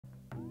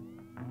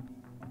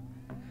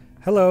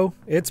Hello,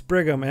 it's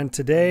Brigham, and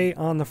today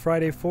on the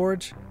Friday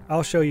Forge,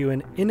 I'll show you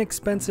an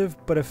inexpensive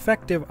but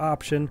effective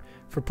option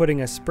for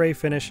putting a spray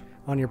finish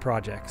on your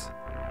projects.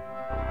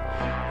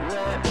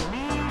 Let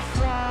me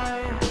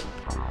fly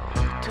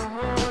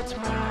towards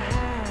my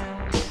hands,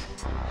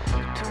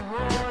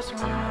 towards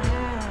my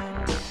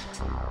hands.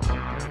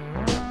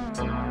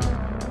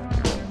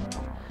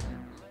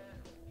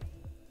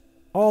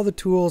 All the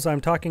tools I'm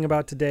talking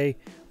about today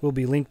will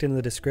be linked in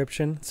the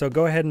description, so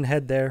go ahead and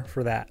head there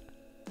for that.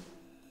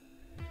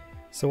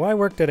 So I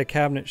worked at a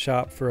cabinet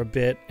shop for a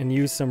bit and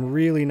used some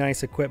really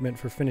nice equipment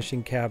for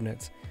finishing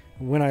cabinets.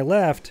 When I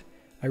left,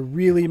 I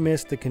really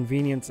missed the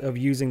convenience of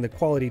using the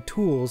quality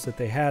tools that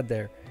they had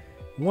there.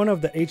 One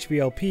of the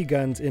HVLP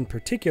guns in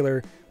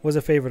particular was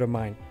a favorite of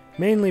mine,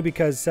 mainly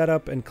because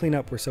setup and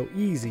cleanup were so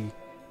easy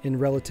in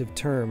relative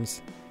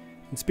terms.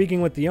 And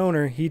speaking with the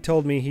owner, he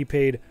told me he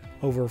paid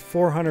over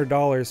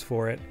 $400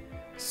 for it,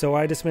 so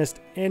I dismissed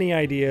any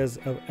ideas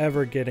of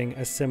ever getting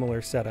a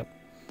similar setup.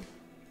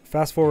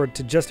 Fast forward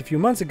to just a few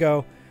months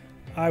ago,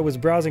 I was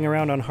browsing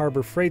around on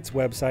Harbor Freight's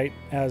website,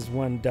 as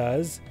one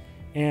does,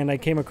 and I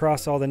came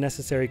across all the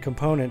necessary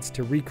components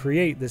to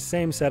recreate the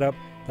same setup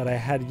that I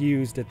had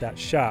used at that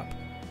shop,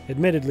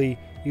 admittedly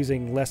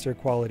using lesser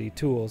quality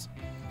tools.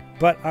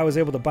 But I was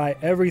able to buy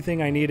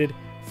everything I needed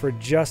for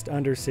just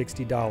under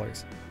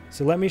 $60.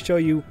 So let me show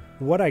you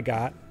what I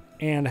got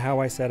and how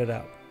I set it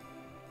up.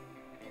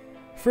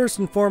 First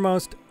and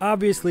foremost,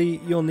 obviously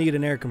you'll need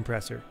an air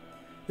compressor.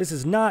 This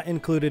is not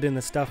included in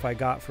the stuff I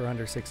got for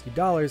under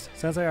 $60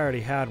 since I already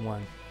had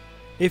one.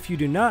 If you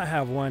do not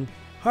have one,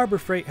 Harbor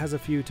Freight has a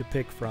few to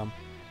pick from.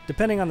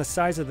 Depending on the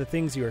size of the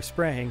things you are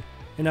spraying,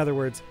 in other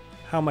words,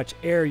 how much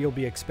air you'll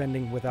be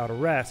expending without a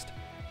rest,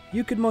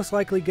 you could most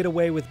likely get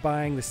away with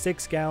buying the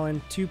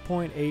 6-gallon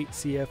 2.8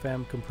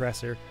 CFM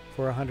compressor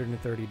for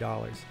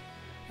 $130.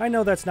 I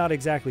know that's not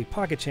exactly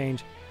pocket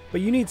change, but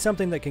you need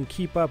something that can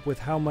keep up with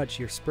how much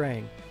you're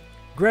spraying.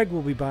 Greg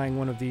will be buying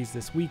one of these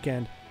this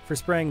weekend for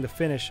spraying the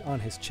finish on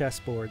his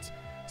chessboards,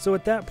 so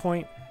at that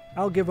point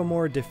I'll give a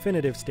more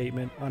definitive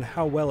statement on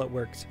how well it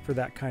works for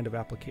that kind of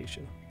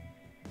application.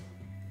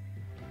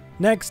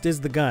 Next is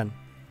the gun.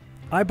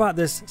 I bought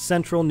this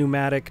Central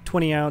Pneumatic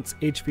 20-ounce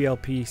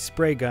HVLP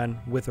spray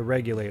gun with a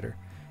regulator,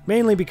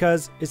 mainly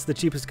because it's the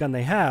cheapest gun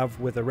they have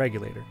with a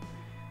regulator.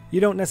 You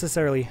don't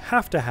necessarily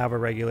have to have a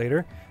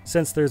regulator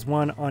since there's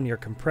one on your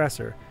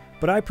compressor,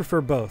 but I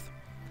prefer both.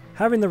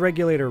 Having the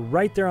regulator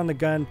right there on the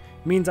gun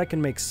means I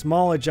can make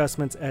small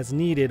adjustments as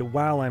needed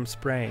while I'm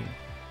spraying.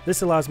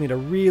 This allows me to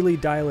really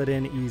dial it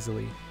in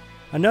easily.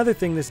 Another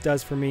thing this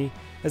does for me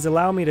is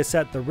allow me to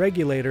set the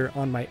regulator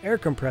on my air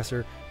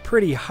compressor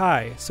pretty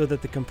high so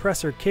that the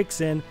compressor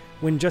kicks in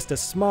when just a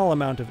small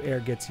amount of air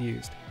gets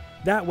used.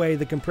 That way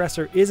the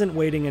compressor isn't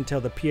waiting until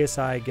the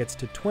PSI gets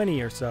to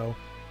 20 or so,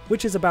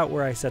 which is about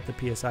where I set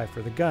the PSI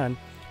for the gun,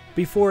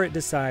 before it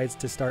decides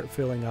to start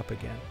filling up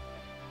again.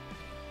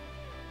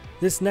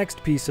 This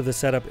next piece of the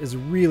setup is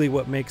really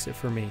what makes it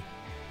for me.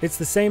 It's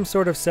the same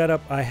sort of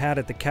setup I had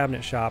at the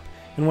cabinet shop,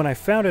 and when I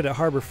found it at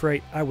Harbor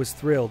Freight, I was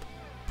thrilled.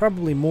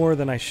 Probably more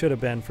than I should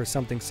have been for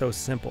something so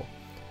simple.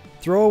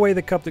 Throw away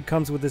the cup that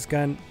comes with this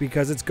gun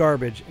because it's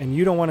garbage and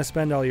you don't want to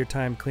spend all your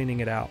time cleaning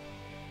it out.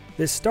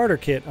 This starter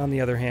kit, on the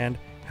other hand,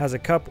 has a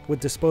cup with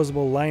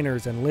disposable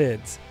liners and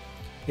lids.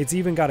 It's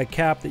even got a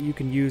cap that you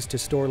can use to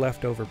store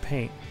leftover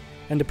paint.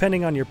 And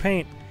depending on your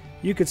paint,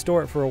 you could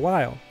store it for a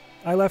while.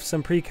 I left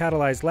some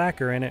pre-catalyzed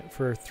lacquer in it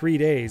for 3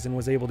 days and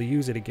was able to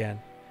use it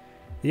again.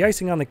 The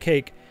icing on the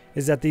cake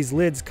is that these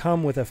lids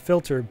come with a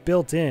filter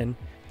built in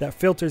that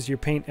filters your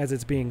paint as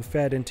it's being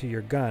fed into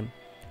your gun.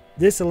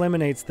 This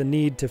eliminates the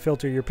need to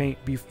filter your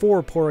paint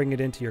before pouring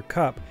it into your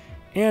cup,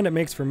 and it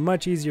makes for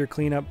much easier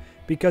cleanup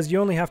because you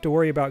only have to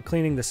worry about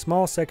cleaning the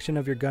small section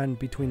of your gun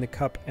between the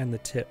cup and the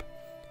tip.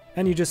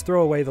 And you just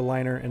throw away the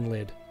liner and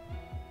lid.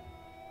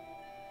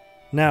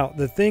 Now,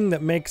 the thing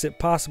that makes it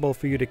possible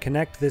for you to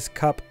connect this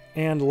cup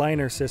and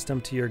liner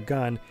system to your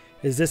gun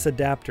is this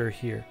adapter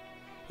here.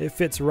 It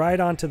fits right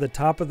onto the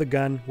top of the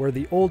gun where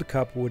the old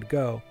cup would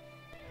go.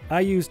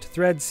 I used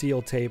thread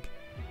seal tape,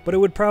 but it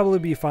would probably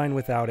be fine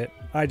without it.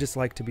 I just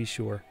like to be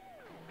sure.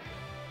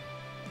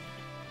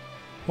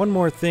 One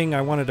more thing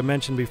I wanted to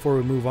mention before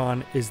we move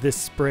on is this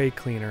spray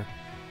cleaner.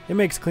 It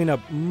makes cleanup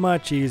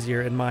much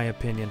easier in my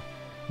opinion.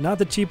 Not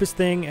the cheapest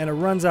thing and it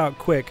runs out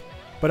quick,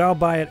 but I'll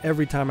buy it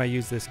every time I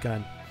use this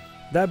gun.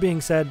 That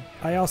being said,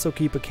 I also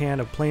keep a can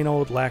of plain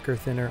old lacquer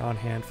thinner on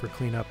hand for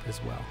cleanup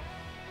as well.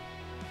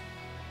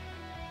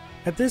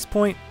 At this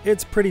point,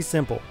 it's pretty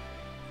simple.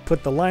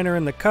 Put the liner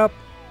in the cup,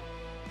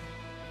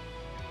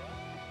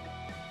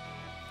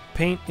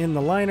 paint in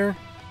the liner,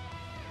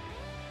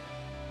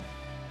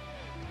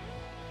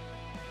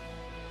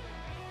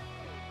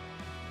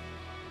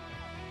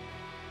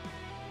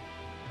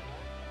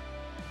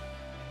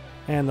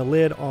 and the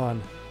lid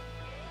on.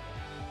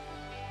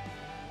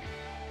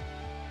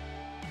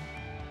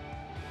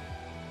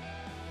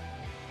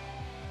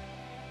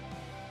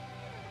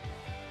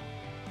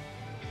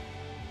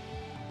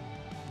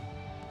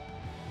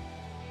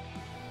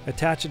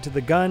 Attach it to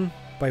the gun,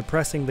 by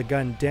pressing the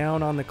gun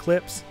down on the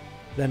clips,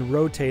 then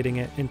rotating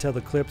it until the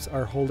clips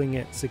are holding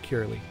it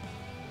securely.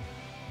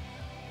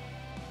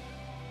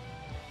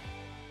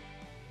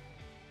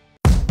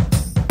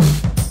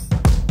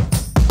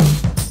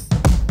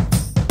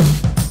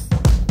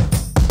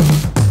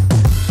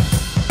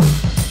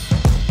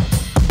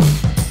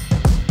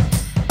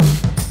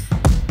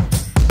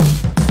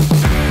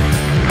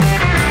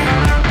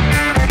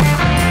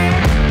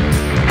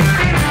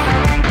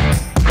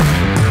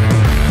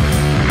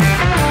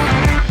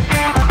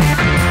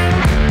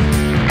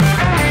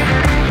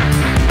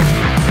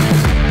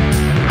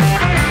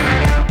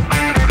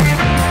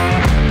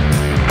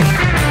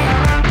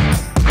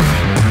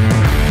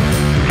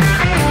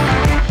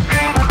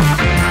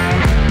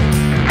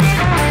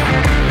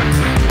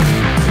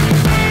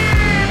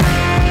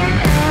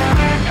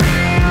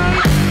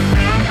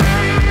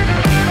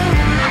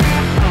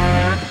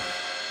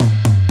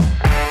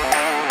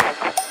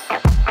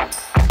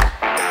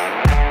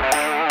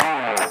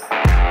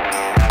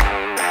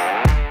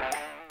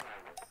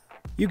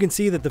 You can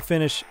see that the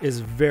finish is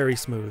very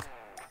smooth.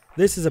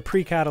 This is a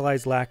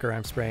pre-catalyzed lacquer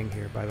I'm spraying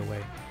here, by the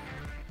way.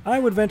 I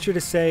would venture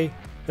to say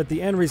that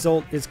the end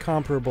result is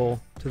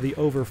comparable to the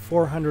over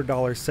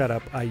 $400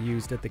 setup I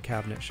used at the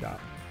cabinet shop.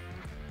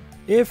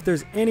 If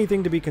there's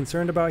anything to be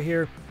concerned about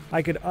here,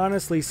 I could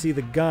honestly see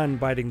the gun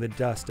biting the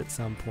dust at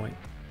some point.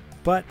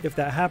 But if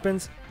that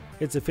happens,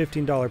 it's a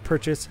 $15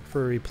 purchase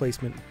for a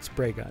replacement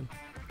spray gun.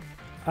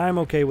 I'm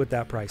okay with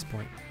that price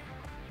point.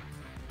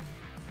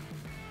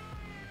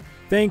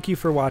 Thank you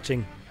for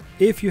watching.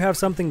 If you have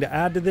something to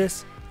add to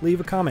this, leave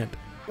a comment.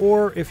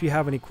 Or if you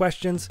have any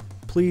questions,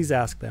 please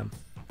ask them.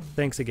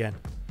 Thanks again.